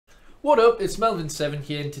What up, it's Melvin7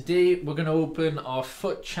 here, and today we're going to open our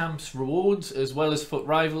FUT Champs rewards as well as FUT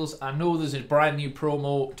Rivals. I know there's a brand new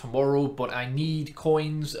promo tomorrow, but I need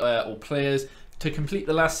coins or players to complete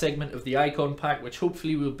the last segment of the icon pack, which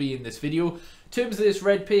hopefully will be in this video. In terms of this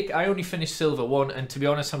red pick, I only finished silver 1, and to be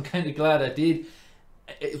honest, I'm kind of glad I did.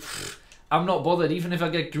 I'm not bothered. Even if I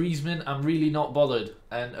get Griezmann, I'm really not bothered.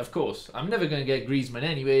 And of course, I'm never going to get Griezmann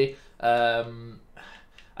anyway.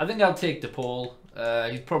 I think I'll take DePaul.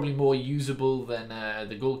 He's probably more usable than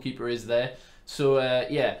the goalkeeper is there. So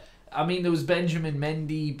yeah, I mean there was Benjamin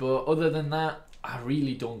Mendy, but other than that, I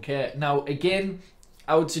really don't care. Now again,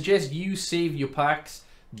 I would suggest you save your packs,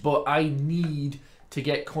 but I need to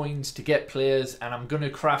get coins to get players, and I'm going to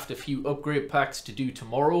craft a few upgrade packs to do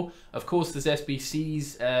tomorrow. Of course there's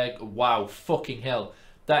SBCs. Wow, fucking hell,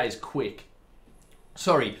 that is quick.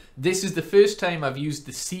 Sorry, this is the first time I've used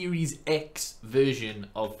the Series X version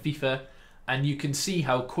of FIFA, and you can see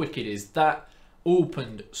how quick it is. That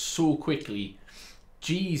opened so quickly.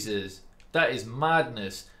 Jesus, that is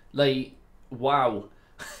madness. Like, wow.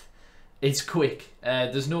 It's quick.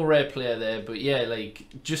 There's no rare player there, but yeah,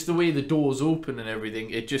 like, just the way the doors open and everything,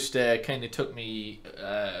 it just kind of took me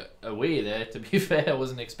away there, to be fair. I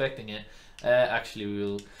wasn't expecting it.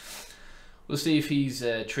 Actually, we'll see if he's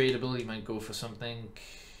tradable. He might go for something.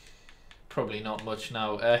 Probably not much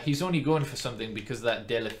now. He's only going for something because of that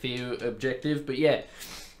Delafeu objective. But yeah,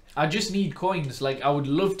 I just need coins. Like, I would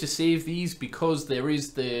love to save these because there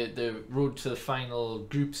is the road to the final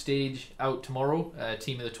group stage out tomorrow.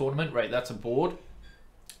 Team of the tournament. Right, that's a board.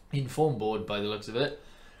 Inform board by the looks of it.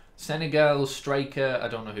 Senegal striker. I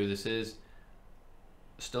don't know who this is.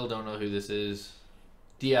 Still don't know who this is.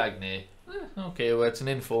 Diagne. Okay, well, it's an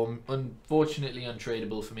inform. Unfortunately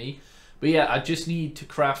untradeable for me. But yeah, I just need to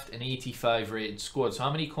craft an 85 rated squad. So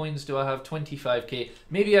how many coins do I have? 25k.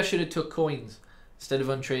 Maybe I should have took coins instead of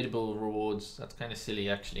untradeable rewards. That's kind of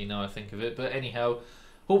silly actually now I think of it. But anyhow,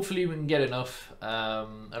 hopefully we can get enough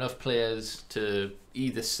players to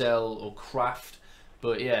either sell or craft.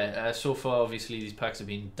 But yeah, so far obviously these packs have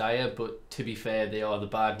been dire, but to be fair, they are the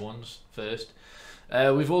bad ones first.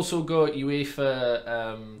 We've also got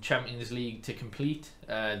UEFA Champions League to complete,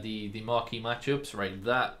 the marquee matchups. Right,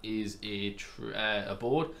 that is a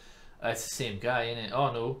board. It's the same guy, isn't it?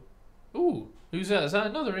 Oh no. Ooh, who's that? Is that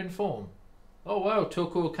another inform? Oh wow,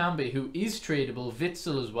 Toko Kambi, who is tradable.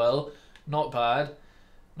 Witzel as well. Not bad.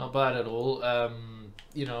 Not bad at all.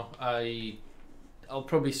 You know, I'll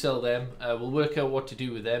probably sell them. We'll work out what to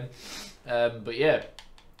do with them. But yeah.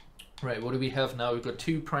 Right, what do we have now? We've got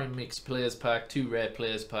 2 prime mixed players pack, 2 rare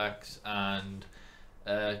players packs, and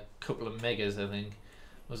a couple of megas, I think.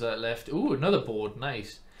 Was that left? Ooh, another board,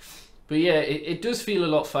 nice. But yeah, it does feel a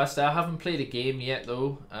lot faster. I haven't played a game yet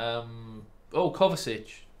though. Oh,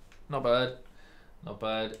 Kovacic, not bad, not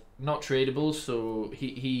bad. Not tradable, so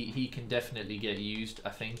he can definitely get used, I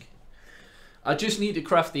think. I just need to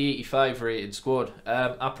craft the 85 rated squad.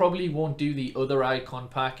 I probably won't do the other icon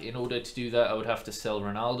pack. In order to do that, I would have to sell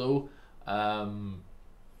Ronaldo,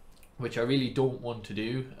 which I really don't want to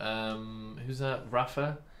do. Who's that?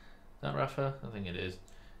 Rafa? Is that Rafa? I think it is.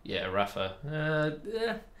 Yeah, Rafa.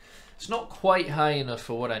 It's not quite high enough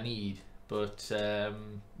for what I need, but yeah,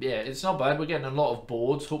 it's not bad. We're getting a lot of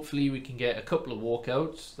boards. Hopefully we can get a couple of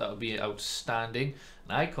walkouts. That would be outstanding.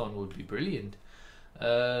 An icon would be brilliant.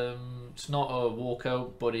 It's not a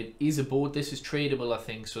walkout, but it is a board. This is tradable, I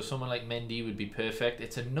think, so someone like Mendy would be perfect.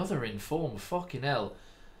 It's another inform. Fucking hell.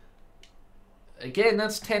 Again,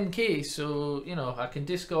 that's 10k, so you know I can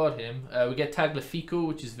discard him. We get Tagliafico,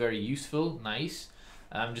 which is very useful. Nice.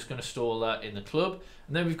 I'm just going to store that in the club,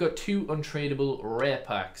 and then we've got 2 untradable rare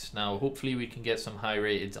packs. Now hopefully we can get some high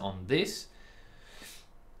rated on this.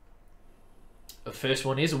 The first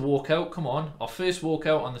one is a walkout. Come on, our first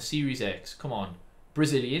walkout on the Series X. Come on.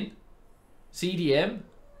 Brazilian, CDM,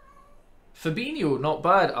 Fabinho, not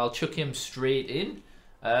bad. I'll chuck him straight in.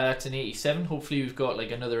 It's an 87. Hopefully we've got like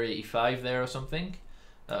another 85 there or something.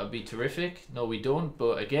 That would be terrific. No, we don't.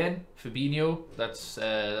 But again, Fabinho, that's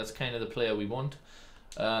kind of the player we want.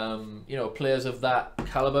 You know, players of that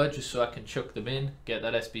caliber, just so I can chuck them in, get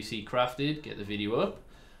that SBC crafted, get the video up.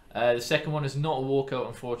 The second one is not a walkout,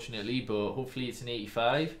 unfortunately, but hopefully it's an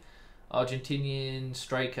 85. Argentinian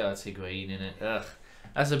striker, Higuain in it. Ugh.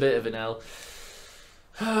 That's a bit of an L.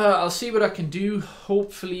 I'll see what I can do.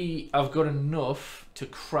 Hopefully I've got enough to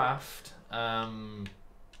craft. I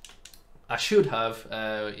should have,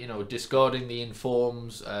 you know, discarding the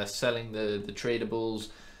informs, selling the tradables.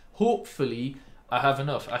 Hopefully I have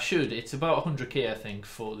enough. I should. It's about 100k, I think,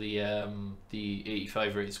 for the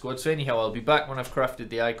 85 rated squad. So anyhow, I'll be back when I've crafted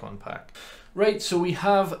the icon pack. Right, so we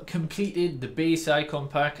have completed the base icon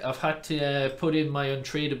pack. I've had to put in my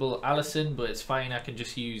untradeable Allison, but it's fine. I can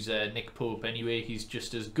just use Nick Pope anyway. He's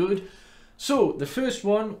just as good. So the first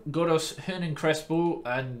one got us Hernan Crespo,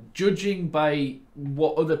 and judging by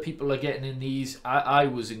what other people are getting in these, I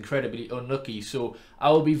was incredibly unlucky. So I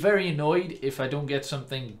will be very annoyed if I don't get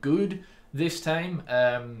something good this time.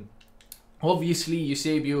 Obviously,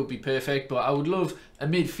 Eusebio would be perfect, but I would love a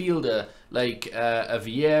midfielder like a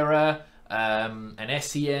Vieira, an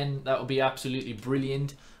SEN. That would be absolutely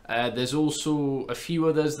brilliant. There's also a few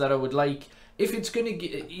others that I would like. If it's going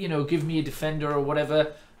to, you know, give me a defender or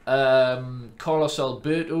whatever, Carlos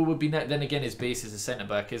Alberto would be next. Then again, his base is a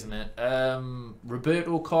centre-back, isn't it?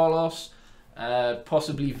 Roberto Carlos,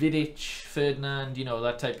 possibly Vidic, Ferdinand, you know,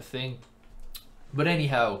 that type of thing. But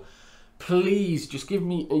anyhow, please, just give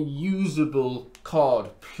me a usable card,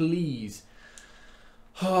 please.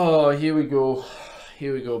 Oh, here we go.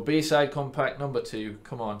 Here we go. Base icon pack number 2.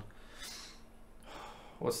 Come on.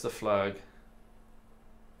 What's the flag?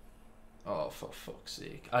 Oh, for fuck's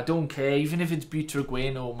sake. I don't care. Even if it's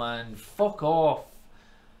Butragueno, man. Fuck off.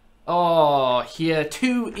 Oh, here.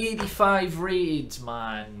 285 raids,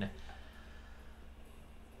 man.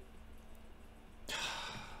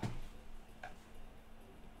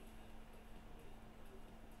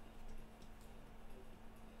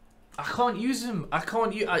 I can't use him. I've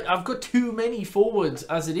got too many forwards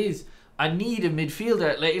as it is. I need a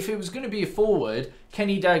midfielder. Like, if it was going to be a forward,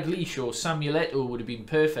 Kenny Dalglish or Samuel Eto'o would have been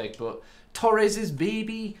perfect. But Torres's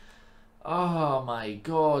baby. Oh my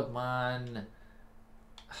god, man.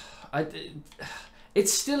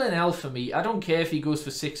 It's still an L for me. I don't care if he goes for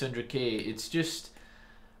 600k. It's just,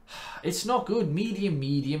 it's not good.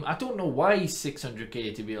 Medium. I don't know why he's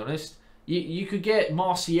 600k, to be honest. You could get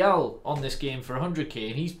Martial on this game for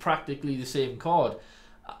 100k and he's practically the same card.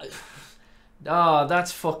 Ah,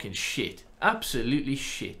 that's fucking shit. Absolutely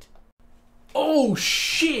shit. Oh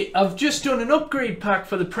shit, I've just done an upgrade pack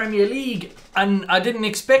for the Premier League and I didn't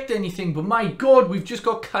expect anything, but my god, we've just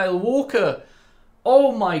got Kyle Walker.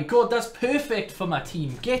 Oh my god, that's perfect for my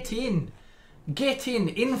team. Get in. Get in.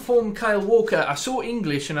 Inform Kyle Walker. I saw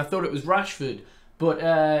English and I thought it was Rashford, but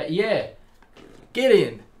yeah. Get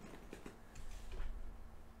in.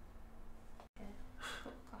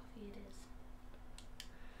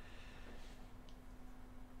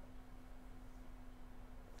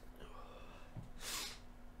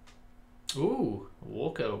 Ooh,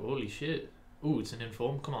 Walker, holy shit. Ooh, it's an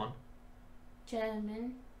inform, come on.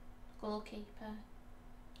 German goalkeeper.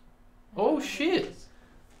 Oh shit!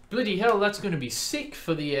 Bloody hell, that's going to be sick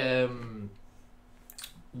for the Icon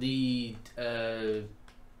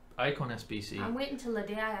SBC. I'm waiting till the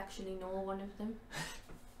day I actually know one of them.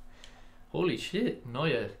 Holy shit,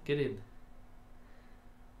 Neuer, get in.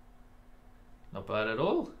 Not bad at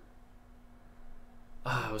all.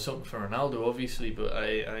 I was hoping for Ronaldo, obviously, but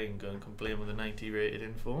I ain't going to complain with a 90 rated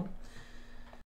inform.